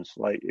what happens.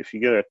 Like, if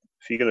you're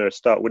gonna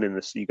start winning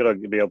this, you got to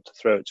be able to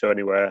throw it to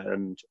anywhere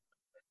and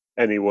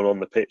anyone on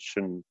the pitch.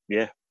 And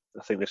I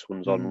think this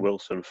one's on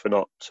Wilson for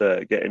not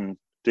getting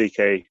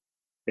DK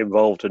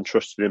involved and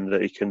trusting him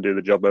that he can do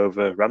the job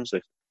over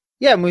Ramsey.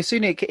 Yeah, and we've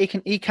seen it.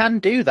 He can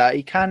do that.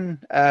 He can,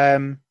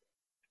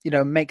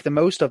 make the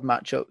most of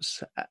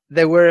matchups.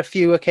 There were a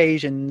few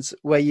occasions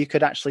where you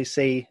could actually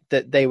see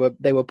that they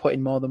were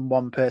putting more than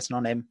one person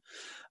on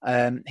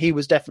him. He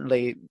was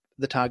definitely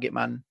the target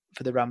man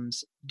for the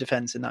Rams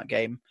defense in that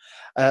game.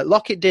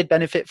 Lockett did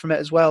benefit from it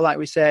as well, like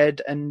we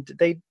said, and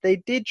they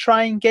did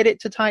try and get it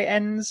to tight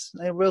ends.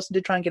 Wilson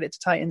did try and get it to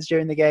tight ends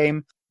during the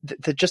game.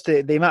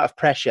 The amount of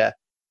pressure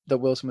that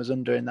Wilson was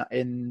under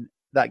in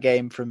that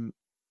game from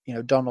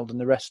Donald and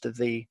the rest of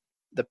the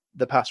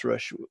pass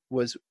rush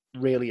was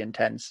really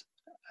intense.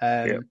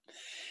 And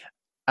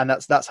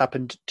that's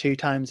happened 2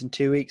 times in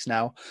 2 weeks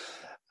now.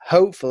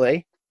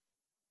 Hopefully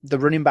the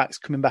running back's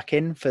coming back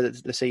in for the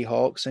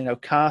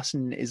Seahawks.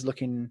 Carson is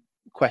looking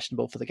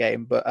questionable for the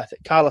game, but I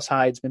think Carlos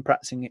Hyde's been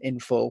practicing in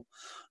full.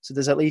 So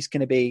there's at least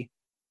going to be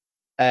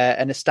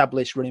an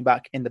established running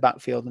back in the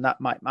backfield, and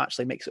that might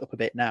actually mix it up a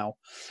bit now.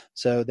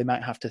 So they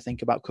might have to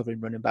think about covering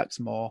running backs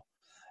more.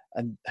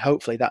 And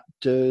hopefully that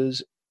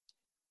does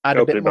add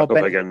a bit more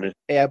benefit.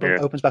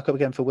 Opens back up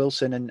again for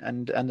Wilson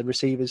and the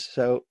receivers.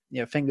 So,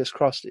 fingers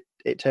crossed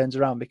it turns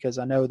around, because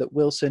I know that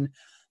Wilson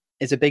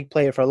is a big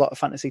player for a lot of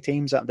fantasy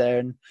teams out there,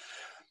 and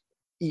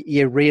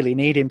you really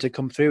need him to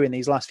come through in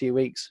these last few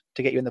weeks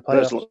to get you in the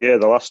playoffs. Yeah,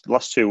 the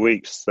last 2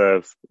 weeks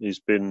he's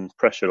been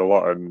pressured a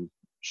lot and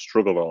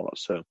struggled a lot.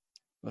 So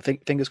I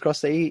think fingers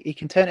crossed that he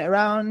can turn it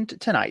around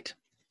tonight.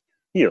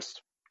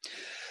 Yes.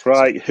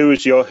 Right. Who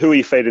are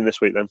you fading this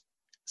week then?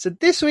 So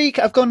this week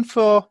I've gone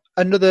for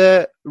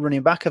another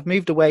running back. I've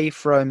moved away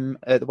from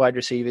the wide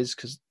receivers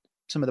because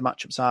some of the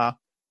matchups are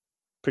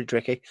pretty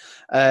tricky.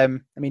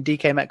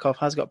 DK Metcalf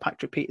has got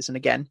Patrick Peterson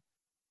again,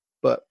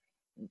 but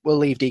we'll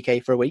leave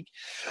DK for a week.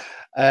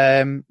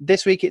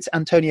 This week it's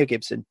Antonio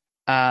Gibson.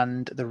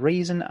 And the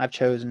reason I've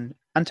chosen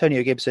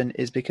Antonio Gibson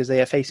is because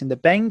they are facing the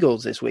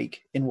Bengals this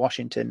week in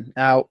Washington.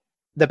 Now,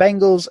 the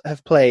Bengals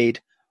have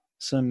played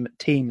some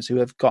teams who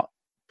have got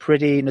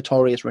pretty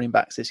notorious running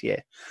backs this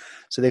year.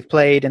 So they've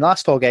played, in the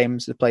last 4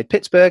 games, they've played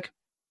Pittsburgh,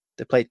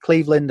 they've played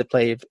Cleveland, they've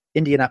played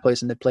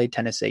Indianapolis, and they've played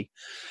Tennessee.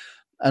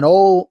 And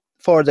all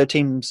 4 of their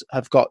teams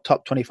have got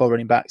top 24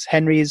 running backs.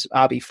 Henry's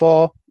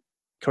RB4,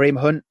 Kareem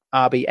Hunt,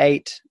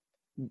 RB8,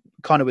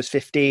 Connor was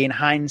 15,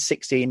 Hines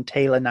 16,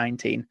 Taylor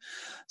 19.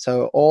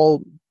 So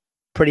all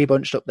pretty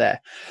bunched up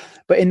there.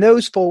 But in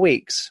those 4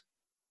 weeks,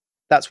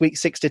 that's week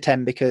 6 to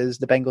 10 because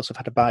the Bengals have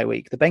had a bye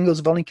week. The Bengals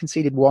have only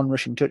conceded 1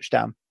 rushing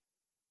touchdown.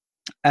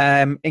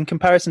 In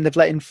comparison, they've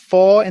let in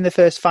 4 in the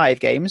first 5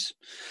 games.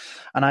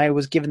 And I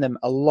was giving them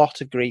a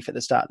lot of grief at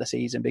the start of the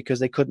season because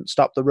they couldn't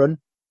stop the run.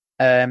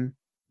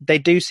 They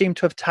do seem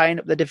to have tightened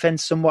up the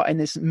defense somewhat in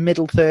this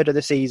middle third of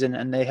the season,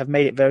 and they have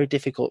made it very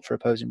difficult for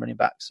opposing running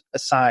backs,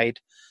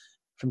 aside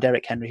from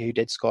Derrick Henry, who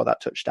did score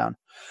that touchdown.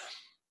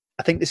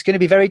 I think it's going to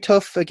be very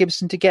tough for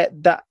Gibson to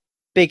get that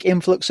big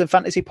influx of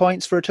fantasy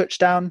points for a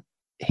touchdown.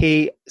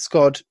 He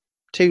scored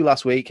 2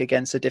 last week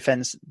against a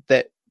defense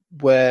that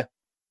were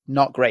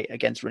not great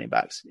against running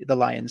backs, the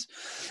Lions.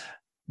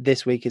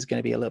 This week is going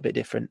to be a little bit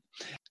different.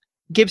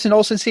 Gibson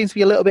also seems to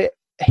be a little bit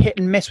hit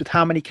and miss with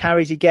how many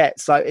carries he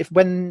gets. Like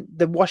when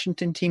the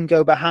Washington team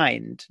go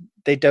behind,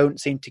 they don't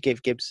seem to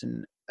give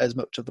Gibson as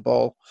much of the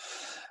ball.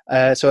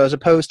 So as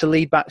opposed to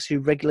lead backs who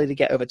regularly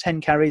get over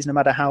 10 carries, no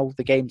matter how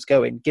the game's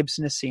going,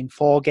 Gibson has seen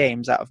 4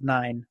 games out of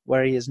 9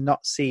 where he has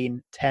not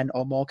seen 10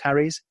 or more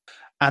carries.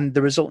 And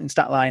the resulting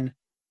stat line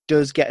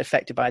does get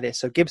affected by this.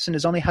 So Gibson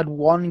has only had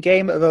 1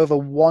 game of over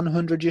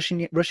 100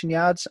 rushing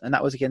yards, and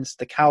that was against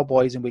the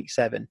Cowboys in week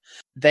 7.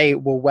 They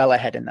were well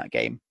ahead in that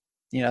game.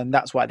 And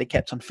that's why they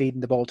kept on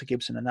feeding the ball to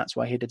Gibson, and that's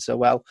why he did so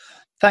well.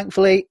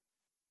 Thankfully,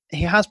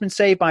 he has been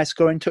saved by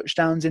scoring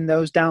touchdowns in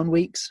those down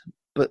weeks,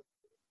 but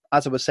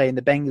as I was saying,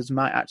 the Bengals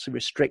might actually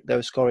restrict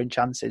those scoring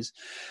chances,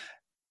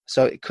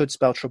 so it could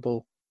spell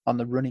trouble on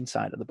the running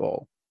side of the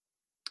ball.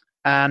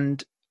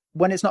 And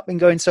when it's not been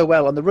going so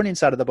well on the running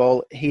side of the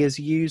ball, he has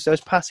used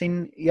those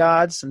passing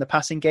yards and the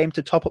passing game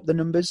to top up the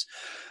numbers.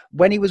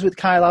 When he was with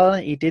Kyle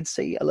Allen, he did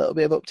see a little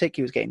bit of uptick.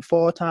 He was getting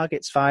 4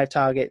 targets, 5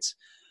 targets.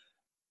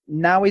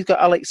 Now he's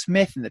got Alex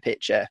Smith in the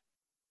picture.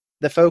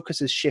 The focus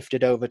has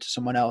shifted over to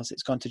someone else.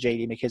 It's gone to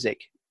J.D. McKissic.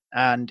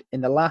 And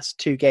in the last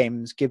 2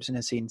 games, Gibson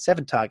has seen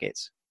 7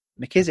 targets.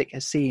 McKissic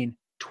has seen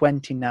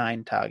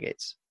 29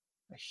 targets.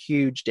 A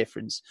huge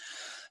difference.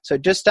 So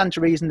it does stand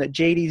to reason that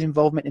J.D.'s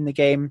involvement in the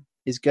game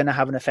is going to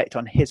have an effect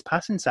on his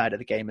passing side of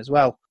the game as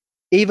well.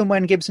 Even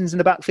when Gibson's in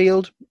the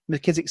backfield,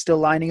 McKissick's still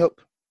lining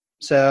up.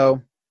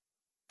 So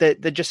there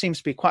just seems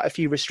to be quite a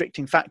few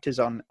restricting factors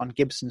on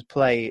Gibson's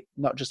play,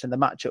 not just in the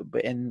matchup,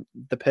 but in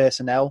the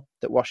personnel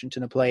that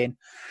Washington are playing.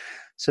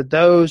 So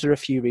those are a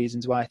few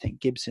reasons why I think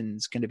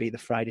Gibson's going to be the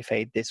Friday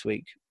fade this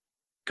week.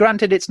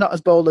 Granted, it's not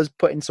as bold as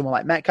putting someone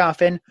like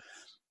Metcalf in,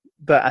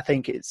 but I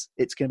think it's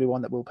going to be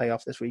one that will pay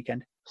off this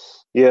weekend.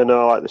 Yeah,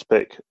 no, I like this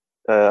pick.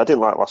 I didn't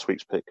like last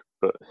week's pick,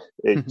 but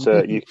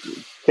it you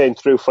came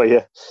through for you.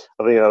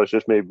 I think that was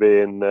just me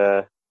being,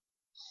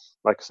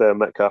 like I say, a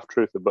Metcalf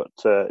truther. But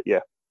yeah,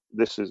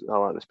 I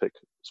like this pick,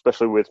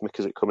 especially with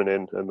McKissic coming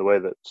in and the way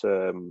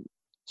that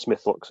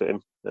Smith looks at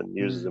him and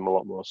uses him a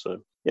lot more. So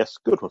yes,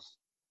 good one.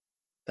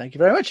 Thank you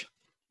very much.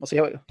 We'll see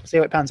how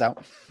it pans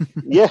out.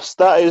 Yes,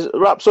 that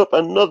wraps up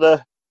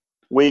another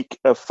week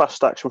of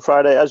Fast Action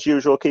Friday. As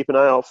usual, keep an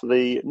eye out for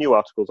the new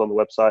articles on the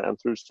website and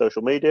through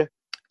social media.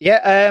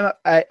 Yeah,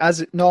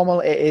 as normal,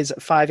 it is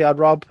 5 Yard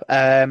Rob.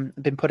 I've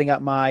been putting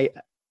out my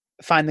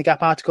Find the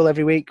Gap article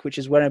every week, which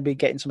is where I'll be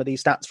getting some of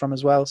these stats from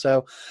as well.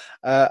 So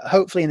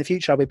hopefully in the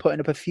future, I'll be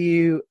putting up a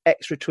few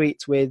extra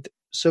tweets with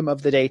some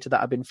of the data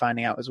that I've been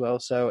finding out as well.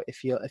 So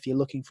if you're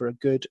looking for a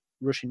good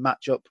rushing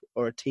matchup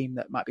or a team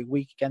that might be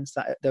weak against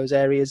those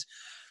areas,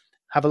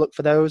 have a look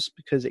for those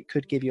because it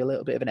could give you a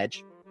little bit of an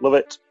edge. Love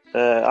it.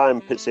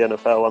 I'm Pitsy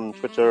NFL on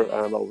Twitter,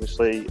 and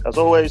obviously, as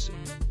always,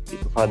 you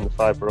can find the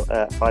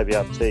 5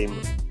 Yard team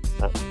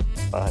at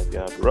 5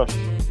 Yard Rush.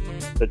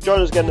 So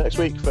join us again next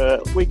week for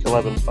Week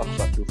 11's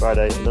Fast Action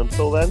Friday, and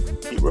until then,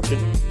 keep rushing.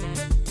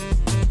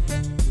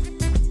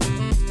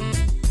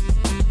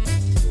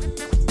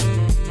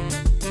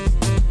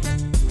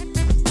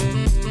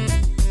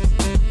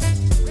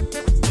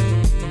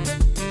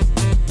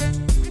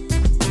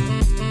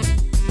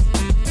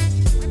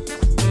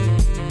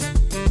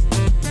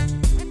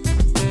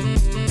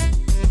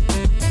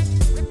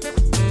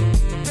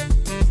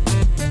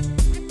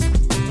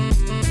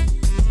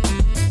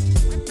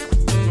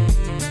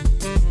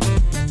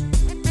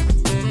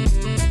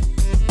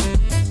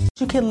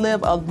 You can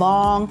live a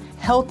long,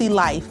 healthy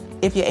life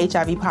if you're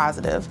HIV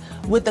positive.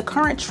 With the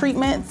current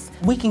treatments,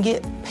 we can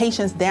get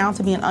patients down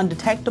to being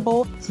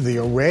undetectable. The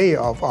array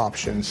of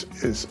options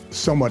is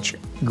so much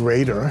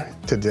greater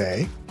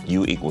today.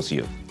 U equals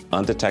U.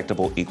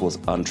 Undetectable equals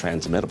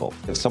untransmittable.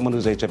 If someone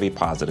who's HIV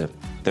positive,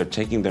 they're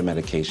taking their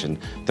medication,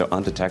 they're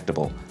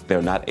undetectable,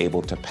 they're not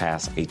able to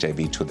pass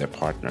HIV to their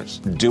partners.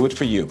 Do it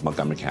for you,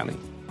 Montgomery County.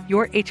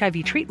 Your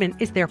HIV treatment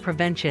is their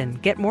prevention.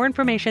 Get more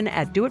information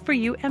at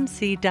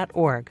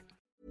doitforyoumc.org.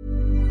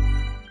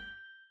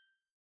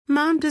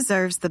 Mom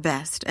deserves the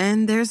best,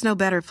 and there's no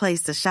better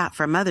place to shop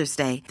for Mother's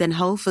Day than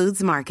Whole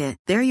Foods Market.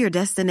 They're your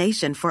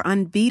destination for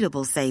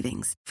unbeatable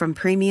savings, from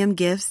premium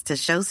gifts to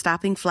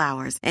show-stopping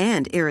flowers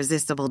and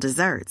irresistible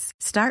desserts.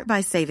 Start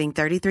by saving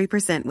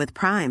 33% with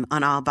Prime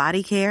on all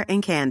body care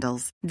and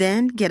candles.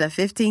 Then get a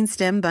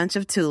 15-stem bunch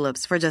of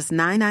tulips for just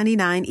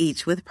 $9.99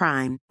 each with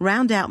Prime.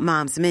 Round out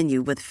Mom's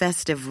menu with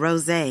festive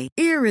rosé,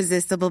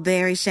 irresistible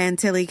berry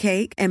chantilly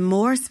cake, and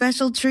more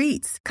special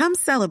treats. Come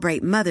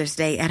celebrate Mother's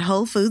Day at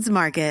Whole Foods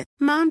Market.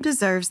 Mom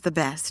deserves the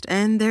best,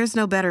 and there's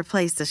no better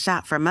place to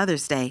shop for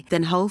Mother's Day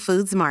than Whole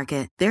Foods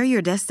Market. They're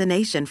your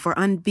destination for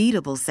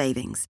unbeatable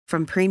savings,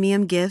 from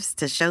premium gifts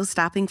to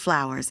show-stopping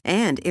flowers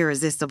and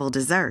irresistible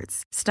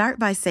desserts. Start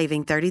by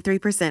saving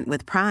 33%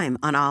 with Prime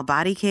on all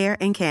body care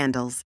and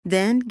candles.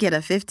 Then get a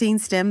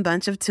 15-stem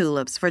bunch of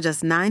tulips for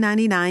just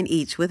 $9.99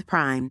 each with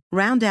Prime.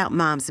 Round out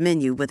Mom's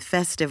menu with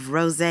festive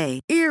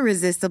rosé,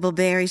 irresistible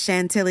berry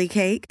chantilly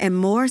cake, and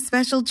more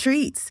special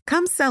treats.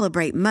 Come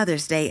celebrate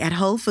Mother's Day at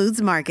Whole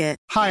Foods Market.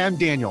 Hi, I'm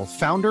Daniel,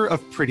 founder of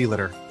Pretty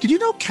Litter. Did you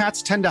know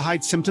cats tend to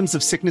hide symptoms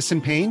of sickness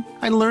and pain?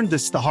 I learned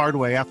this the hard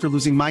way after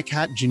losing my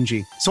cat,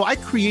 Gingy. So I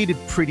created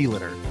Pretty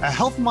Litter, a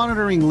health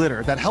monitoring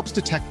litter that helps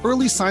detect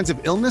early signs of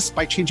illness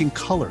by changing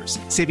colors,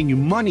 saving you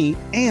money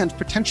and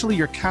potentially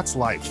your cat's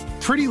life.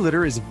 Pretty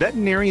Litter is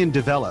veterinarian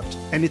developed,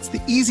 and it's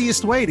the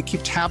easiest way to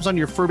keep tabs on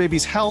your fur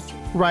baby's health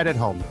right at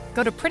home.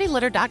 Go to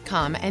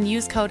prettylitter.com and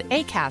use code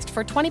ACAST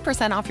for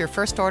 20% off your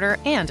first order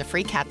and a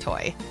free cat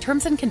toy.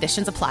 Terms and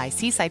conditions apply.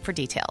 See site for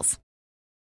details.